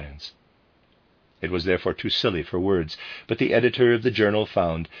occult science. It was therefore too silly for words, but the editor of the journal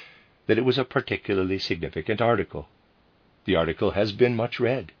found that it was a particularly significant article. The article has been much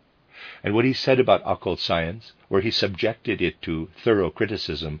read, and what he said about occult science, where he subjected it to thorough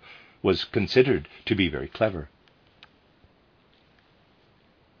criticism, was considered to be very clever.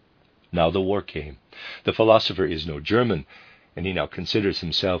 Now the war came. The philosopher is no German, and he now considers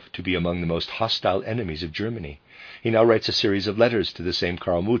himself to be among the most hostile enemies of Germany. He now writes a series of letters to the same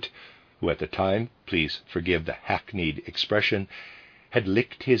Karl Muth, who at the time, please forgive the hackneyed expression, had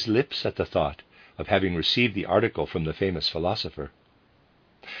licked his lips at the thought of having received the article from the famous philosopher.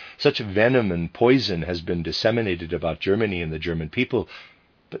 Such venom and poison has been disseminated about Germany and the German people,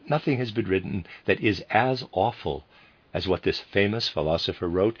 but nothing has been written that is as awful as what this famous philosopher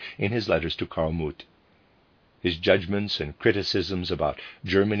wrote in his letters to Karl Muth. His judgments and criticisms about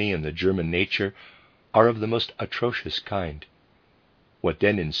Germany and the German nature are of the most atrocious kind. What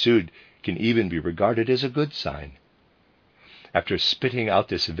then ensued can even be regarded as a good sign. After spitting out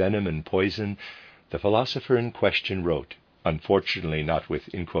this venom and poison, the philosopher in question wrote, unfortunately not with,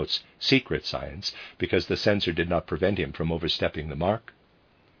 in quotes, secret science, because the censor did not prevent him from overstepping the mark,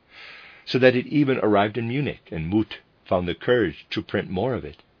 so that it even arrived in Munich, and Muth found the courage to print more of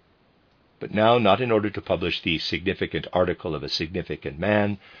it. But now not in order to publish the significant article of a significant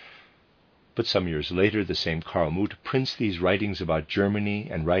man, but some years later the same Karl Muth prints these writings about Germany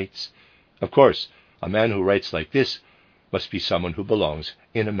and writes, of course, a man who writes like this must be someone who belongs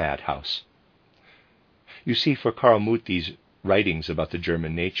in a madhouse. You see, for Karl Muth, these writings about the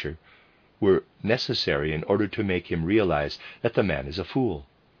German nature were necessary in order to make him realize that the man is a fool.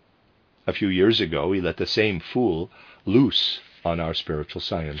 A few years ago, he let the same fool loose on our spiritual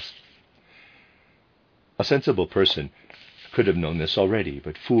science. A sensible person could have known this already,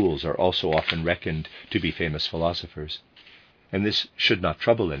 but fools are also often reckoned to be famous philosophers, and this should not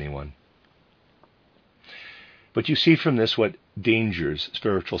trouble anyone. But you see from this what dangers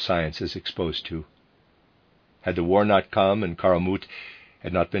spiritual science is exposed to. Had the war not come and Karl Muth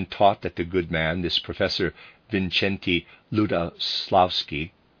had not been taught that the good man, this Professor Vincenti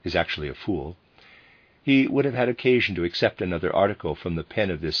Ludosławski, is actually a fool, he would have had occasion to accept another article from the pen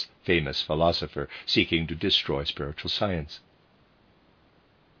of this famous philosopher seeking to destroy spiritual science.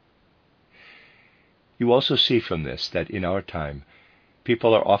 You also see from this that in our time,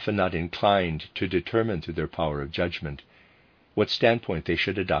 people are often not inclined to determine through their power of judgment what standpoint they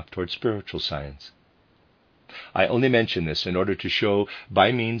should adopt toward spiritual science. I only mention this in order to show,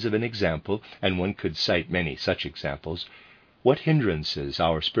 by means of an example, and one could cite many such examples, what hindrances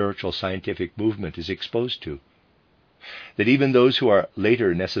our spiritual scientific movement is exposed to. That even those who are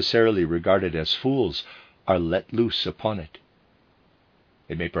later necessarily regarded as fools are let loose upon it.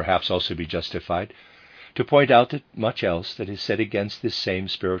 It may perhaps also be justified to point out that much else that is said against this same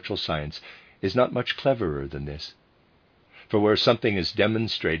spiritual science is not much cleverer than this. For where something is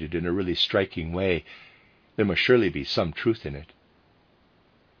demonstrated in a really striking way, there must surely be some truth in it.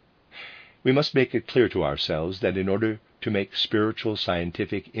 We must make it clear to ourselves that in order to make spiritual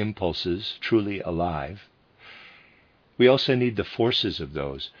scientific impulses truly alive, we also need the forces of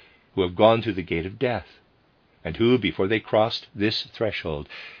those who have gone through the gate of death, and who, before they crossed this threshold,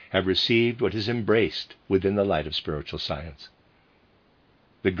 have received what is embraced within the light of spiritual science.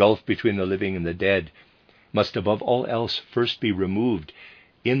 The gulf between the living and the dead must above all else first be removed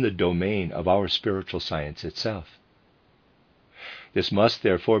in the domain of our spiritual science itself. This must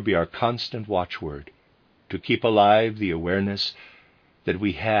therefore be our constant watchword, to keep alive the awareness that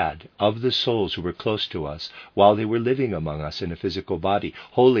we had of the souls who were close to us while they were living among us in a physical body,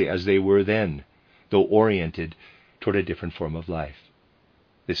 holy as they were then, though oriented toward a different form of life.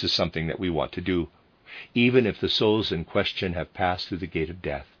 This is something that we want to do, even if the souls in question have passed through the gate of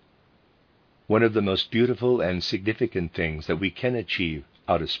death. One of the most beautiful and significant things that we can achieve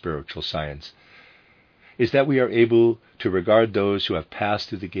out of spiritual science is that we are able to regard those who have passed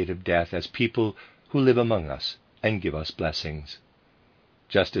through the gate of death as people who live among us and give us blessings,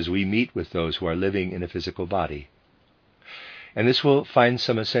 just as we meet with those who are living in a physical body. And this will find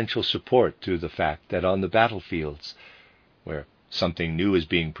some essential support through the fact that on the battlefields, where something new is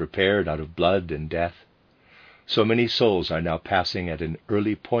being prepared out of blood and death, so many souls are now passing at an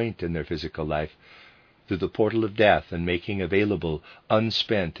early point in their physical life through the portal of death and making available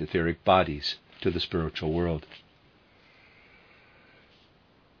unspent etheric bodies to the spiritual world.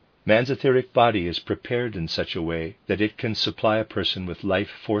 Man's etheric body is prepared in such a way that it can supply a person with life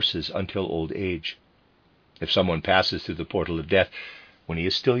forces until old age. If someone passes through the portal of death when he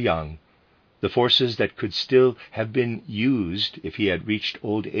is still young, the forces that could still have been used if he had reached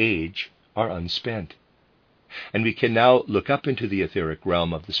old age are unspent. And we can now look up into the etheric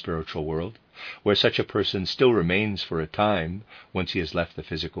realm of the spiritual world, where such a person still remains for a time once he has left the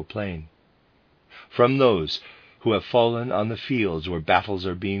physical plane. From those who have fallen on the fields where battles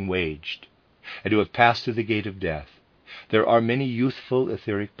are being waged, and who have passed through the gate of death, there are many youthful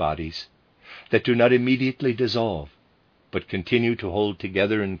etheric bodies that do not immediately dissolve, but continue to hold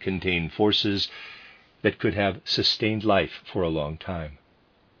together and contain forces that could have sustained life for a long time.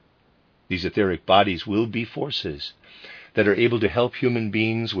 These etheric bodies will be forces that are able to help human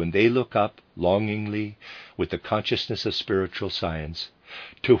beings when they look up longingly with the consciousness of spiritual science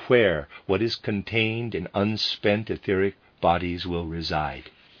to where what is contained in unspent etheric bodies will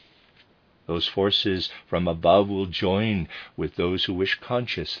reside. Those forces from above will join with those who wish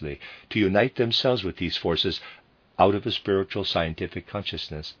consciously to unite themselves with these forces out of a spiritual scientific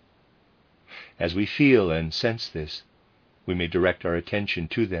consciousness. As we feel and sense this, we may direct our attention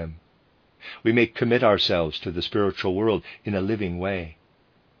to them. We may commit ourselves to the spiritual world in a living way.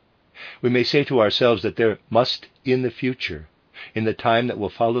 We may say to ourselves that there must, in the future, in the time that will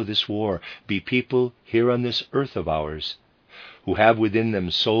follow this war, be people here on this earth of ours who have within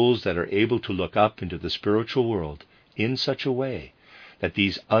them souls that are able to look up into the spiritual world in such a way that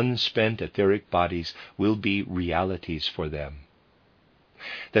these unspent etheric bodies will be realities for them.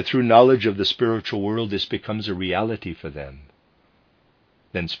 That through knowledge of the spiritual world this becomes a reality for them.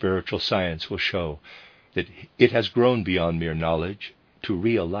 Then spiritual science will show that it has grown beyond mere knowledge to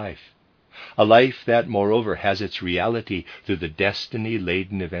real life, a life that, moreover, has its reality through the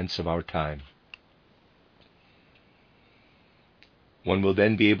destiny-laden events of our time. One will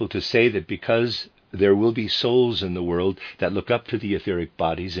then be able to say that because there will be souls in the world that look up to the etheric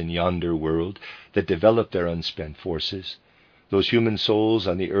bodies in yonder world that develop their unspent forces, those human souls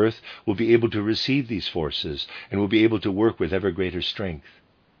on the earth will be able to receive these forces and will be able to work with ever greater strength.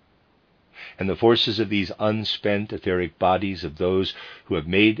 And the forces of these unspent etheric bodies of those who have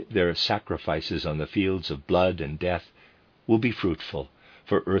made their sacrifices on the fields of blood and death will be fruitful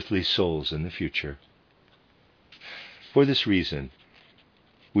for earthly souls in the future. For this reason,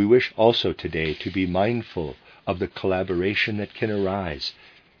 we wish also today to be mindful of the collaboration that can arise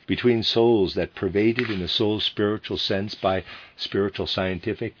between souls that, pervaded in a soul-spiritual sense by spiritual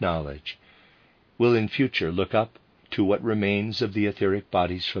scientific knowledge, will in future look up to what remains of the etheric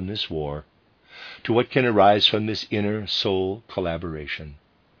bodies from this war, to what can arise from this inner soul collaboration.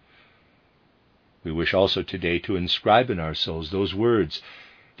 We wish also today to inscribe in our souls those words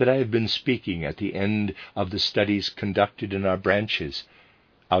that I have been speaking at the end of the studies conducted in our branches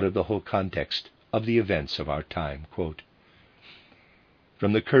out of the whole context of the events of our time. Quote,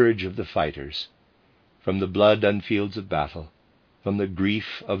 "From the courage of the fighters, from the blood on fields of battle, from the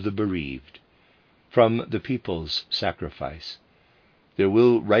grief of the bereaved, from the people's sacrifice, there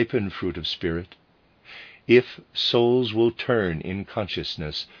will ripen fruit of spirit, if souls will turn in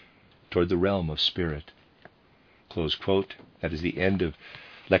consciousness toward the realm of spirit." Close quote. That is the end of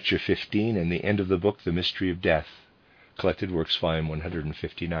Lecture 15 and the end of the book, The Mystery of Death, Collected Works, Volume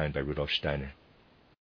 159 by Rudolf Steiner.